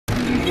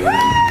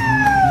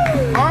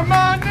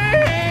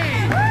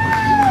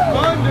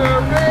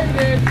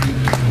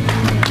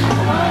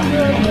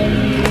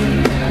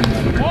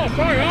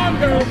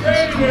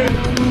Underrated.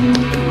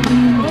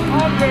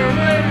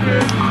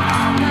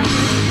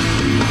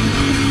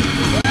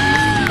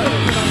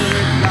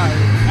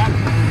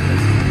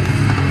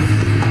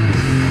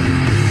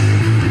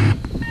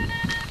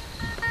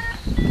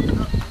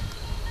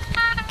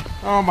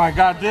 Oh my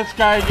God, this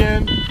guy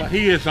again, but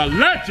he is a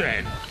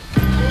legend.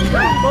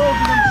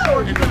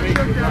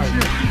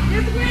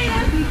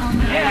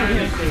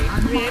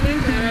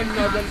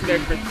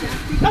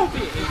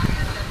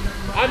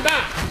 I'm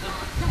back.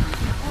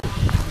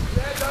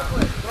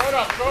 Throw it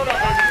up, throw it up.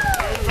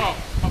 There you go.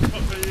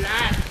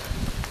 Relax.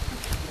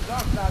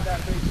 Dog's not that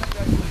big.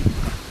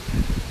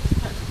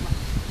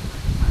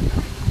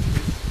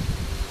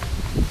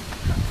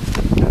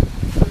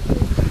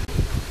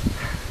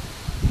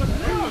 Look at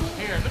his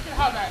hair. Look at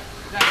how that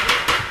hair.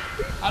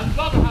 I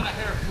love how the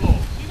hair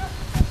flows. See that?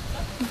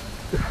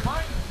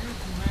 Mine is a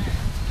beautiful man.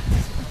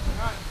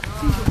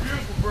 He's a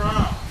beautiful bro.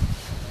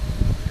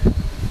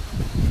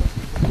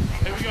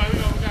 Here we go, here we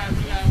go. We got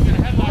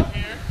a headlock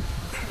here.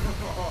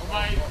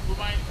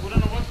 We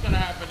don't know what's going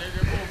to happen. They're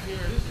both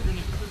here. This is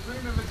the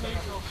Dream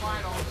Invitational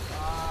Finals.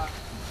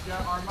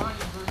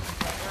 Armani versus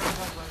Aaron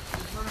Douglas.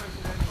 This tournament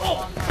should end a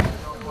long time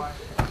ago, but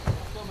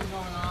it's still been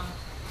going on.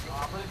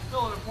 But it's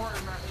still an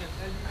important match.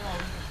 As you know,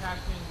 you can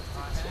catch in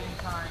at any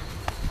time.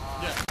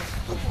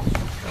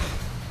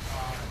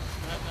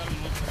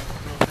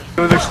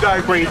 It was a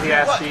crazy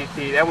ass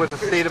DDT. That was a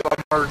state of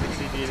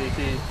emergency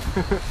DDT.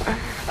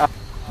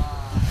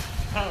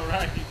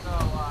 Alright. So,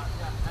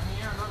 yeah, I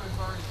mean, Aaron Douglas is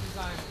already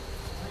two-time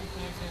ring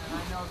champion, and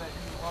I know that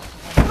he loves to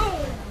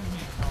win.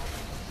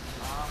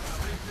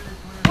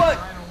 One,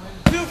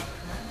 two.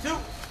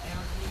 And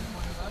I'm seeing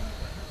 2011.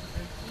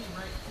 Big team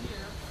right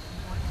here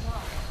in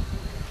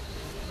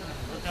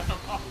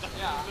 2012.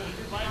 Yeah, I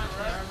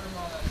remember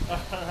all that.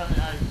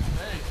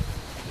 Hey,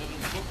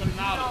 book of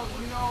knowledge.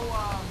 You know,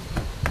 how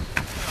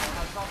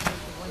tough it is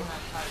to win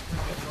that title.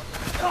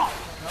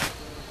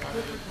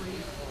 Typically,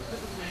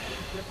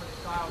 different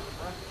styles of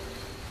wrestling.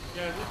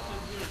 Yeah, this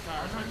is your I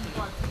car. remember you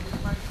got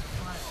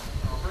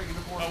breaking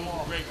the fourth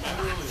wall. Break,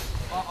 literally.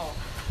 Uh-oh.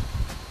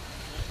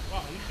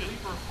 Wow, he just,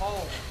 Sleeper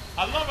hole.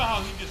 I love how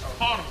he just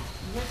caught him.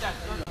 You hit that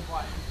circle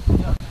play.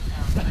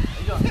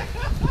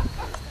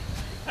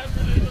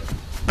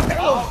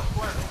 Oh,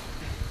 square.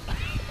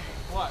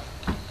 What?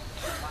 I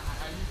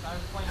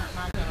was playing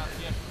SmackDown on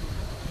PS2.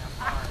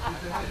 I'm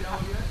sorry.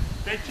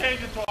 They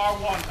changed it to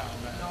R1 now,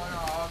 man. No,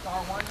 it's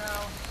R1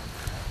 now.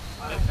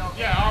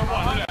 Yeah,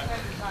 R1. Yeah.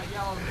 It's not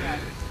yellow yet.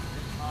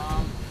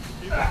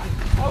 Okay.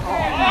 Oh,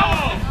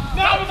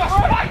 that was a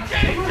spike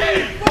DDT.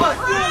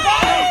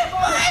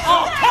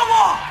 Oh, come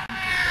on!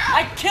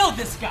 I killed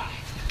this guy.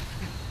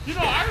 You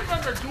know, I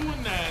remember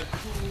doing that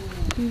to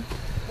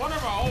one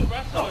of our old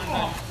wrestlers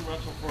that used to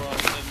wrestle for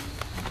us, and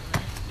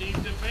he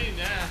defended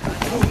that.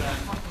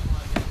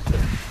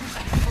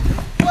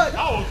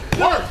 That was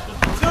worse.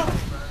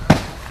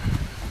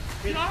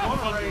 You know, I had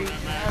fun doing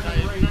that match. I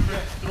remember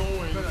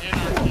throwing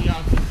NRT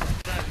out to the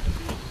strategy.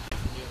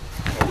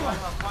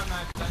 Fun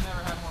match. I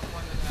never had more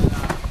fun than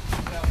that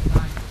 2009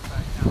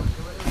 back now. It was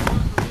one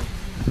of the reasons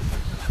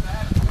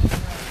bad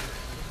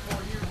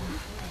 4 years in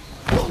between.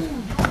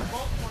 You were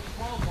both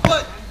 2012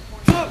 What?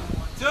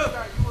 You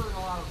were in a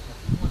lot of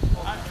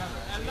I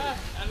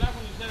laugh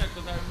when you say that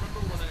because I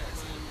remember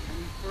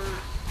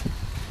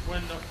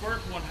when the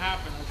first one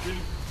happened, I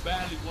really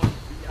badly wanted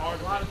to be part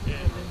of it. A lot of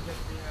people didn't get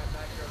to be in that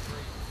backyard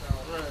break.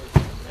 Right.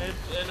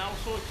 And I was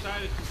so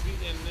excited to be,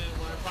 and then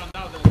when I found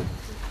out that,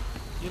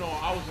 you know,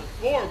 I was in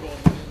 4 of them,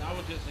 and I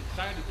was just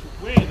excited to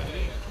win. I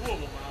didn't 2 of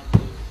them, and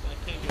I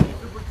can't get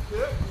it.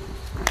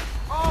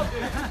 Oh,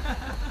 dude.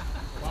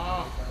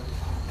 Wow.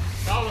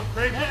 That was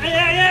crazy.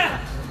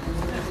 Yeah.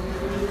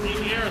 In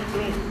the air,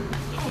 too.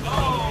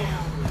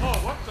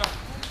 Oh, what the?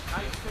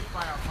 Nice kick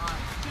by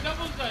Armani. See, that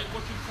was like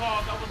what you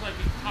call, that was like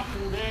a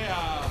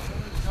capoeira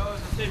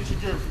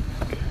signature.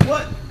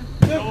 What?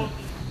 Those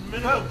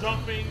minimal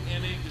jumping,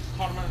 and they just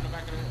caught him right in the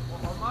back of the head.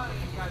 Well, Armani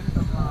got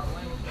some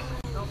language.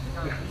 He's still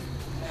kind of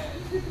head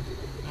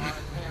on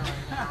his hair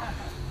right now.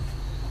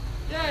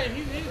 Yeah,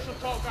 he's a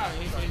tall guy.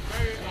 He's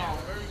very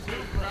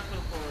good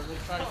wrestler for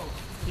his size.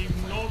 He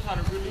knows how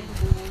to really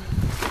move.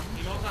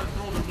 He knows how to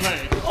throw the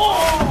leg.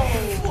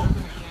 Oh!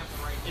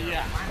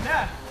 Yeah.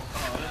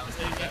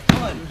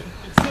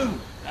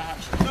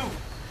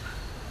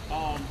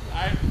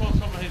 I felt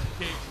some of his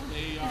kicks.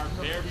 They are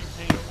very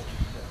painful.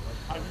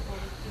 Have you felt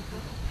his kicks?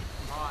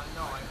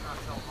 No, I did not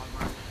felt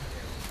Armani.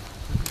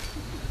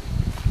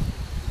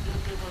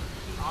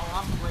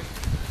 I'm great.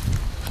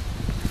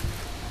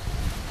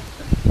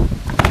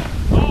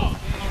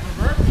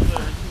 Reversal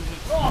there.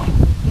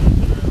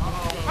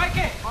 Right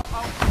kick!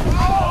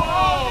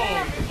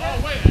 Oh,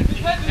 wait. Did he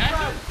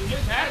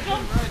catch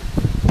him?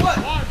 What?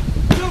 1,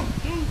 2,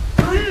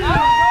 3.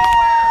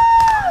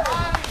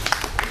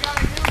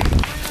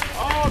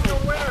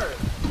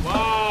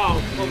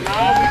 Wow. So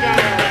now we got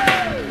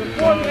the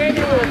 4th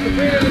annual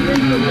Sabrina the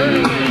Big Sabrina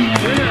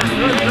winner.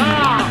 Good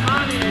job.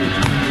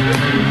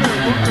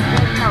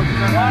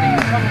 Armani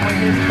is coming with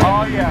his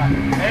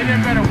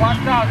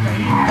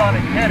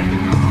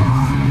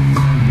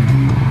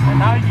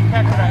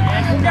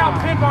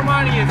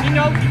Armani is. He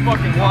knows he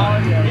fucking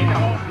won. He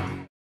knows.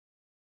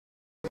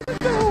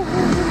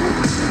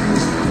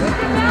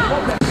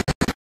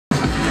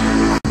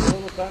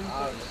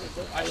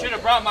 I should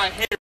have brought my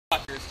hater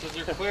blockers because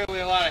there's clearly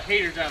a lot of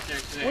haters out there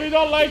today. We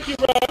don't like you,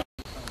 bro.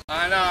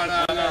 I know.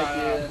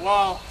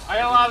 Well, I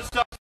got a lot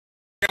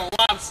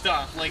of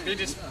stuff. Like, they're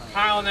just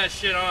piling that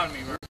shit on me,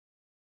 bro.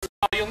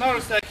 You'll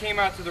notice that came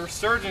out to the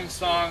Resurgence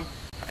song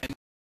and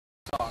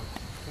song.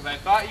 Because I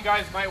thought you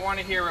guys might want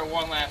to hear it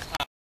one last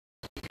time.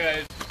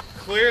 Because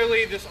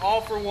clearly this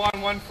all for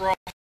one for all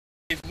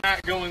is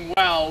not going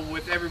well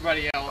with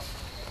everybody else.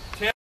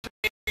 Tim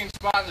taking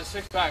spot in the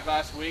six-pack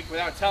last week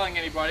without telling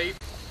anybody.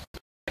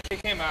 I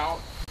kick him out.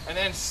 And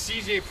then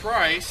CJ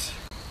Price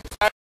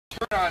decided to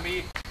turn on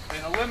me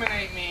and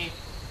eliminate me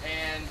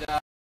and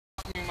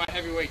cost me my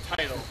heavyweight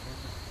title.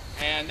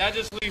 And that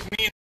just leaves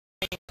me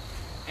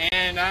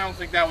and I don't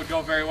think that would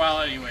go very well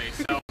anyway.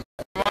 So,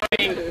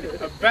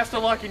 best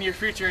of luck in your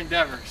future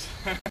endeavors.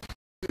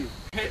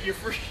 You're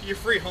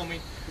free, homie.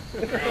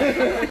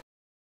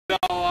 So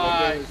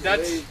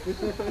that's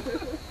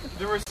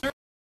the research.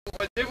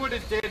 What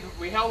it did.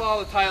 We held all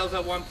the titles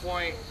at one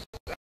point.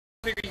 I don't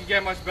think we can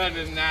get much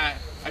better than that.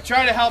 I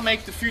try to help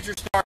make the future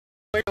stars.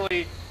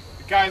 Clearly,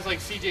 guys like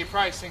CJ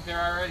Price think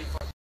they're already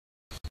fucking.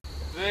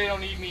 They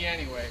don't need me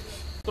anyway.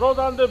 Throw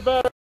down the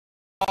better.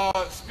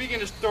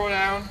 Speaking of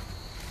throwdown,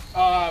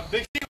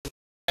 Big C was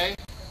today,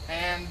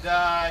 and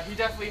he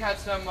definitely had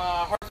some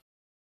hard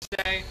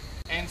today.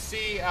 And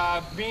see,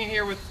 being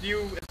here with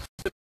you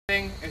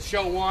is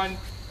show one.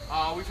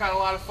 We've had a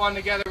lot of fun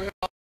together. We've had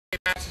a lot of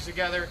matches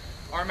together.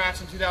 Our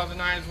match in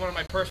 2009 is one of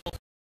my personal,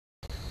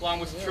 along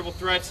with the triple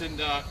threats and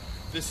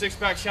the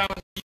six-pack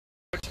challenge,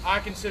 which I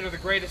consider the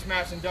greatest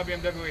match in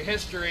WMWA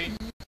history.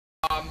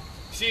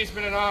 See, it's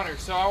been an honor.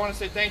 So I want to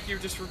say thank you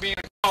just for being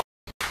a call.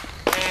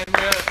 And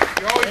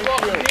you're always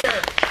welcome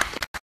here.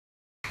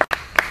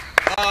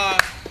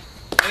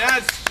 And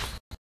as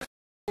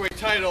heavyweight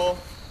title,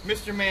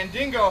 Mr.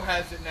 Mandingo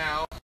has it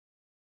now,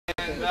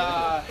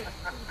 and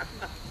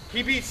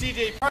he beat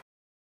CJ Price,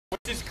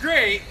 which is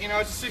great. You know,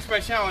 it's a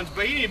six-pack challenge,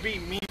 but he didn't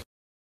beat me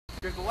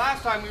because the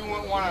last time we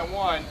went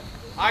one-on-one,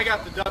 I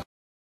got the W.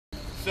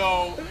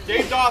 So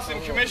Dave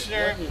Dawson,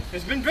 commissioner,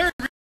 has been very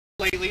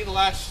lately. The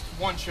last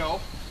one show.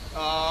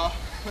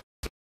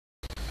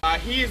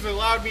 He has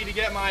allowed me to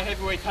get my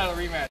heavyweight title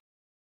rematch.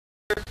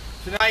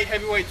 Tonight,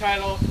 heavyweight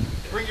title,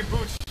 bring your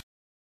boots.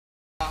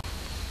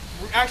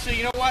 Actually,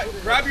 you know what?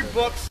 Grab your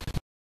books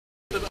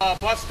at the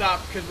bus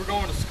stop because we're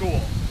going to school.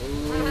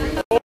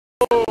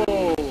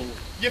 Oh.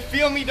 You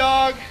feel me,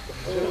 dog?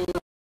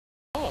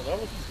 Oh, that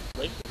was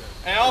great.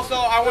 And also,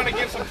 I want to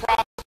give some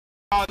props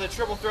to the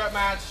triple threat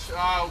match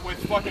with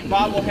fucking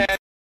Bobblehead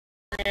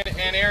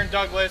and Aaron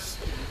Douglas.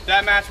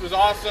 That match was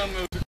awesome.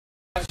 It was a good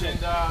match,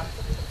 and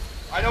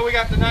I know we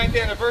got the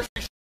 9th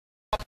anniversary.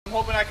 I'm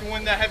hoping I can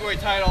win that heavyweight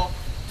title,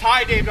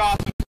 tie Dave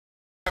Dawson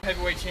for the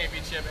heavyweight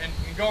championship, and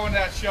go into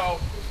that show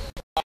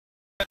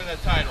in the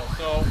title.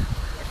 So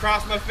I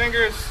cross my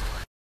fingers.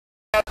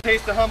 Got to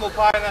taste the humble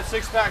pie in that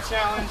six-pack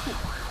challenge.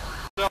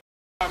 So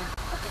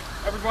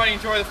everybody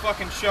enjoy the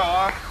fucking show,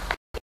 huh?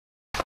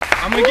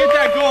 I'm gonna get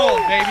that gold,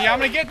 baby. I'm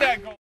gonna get that gold.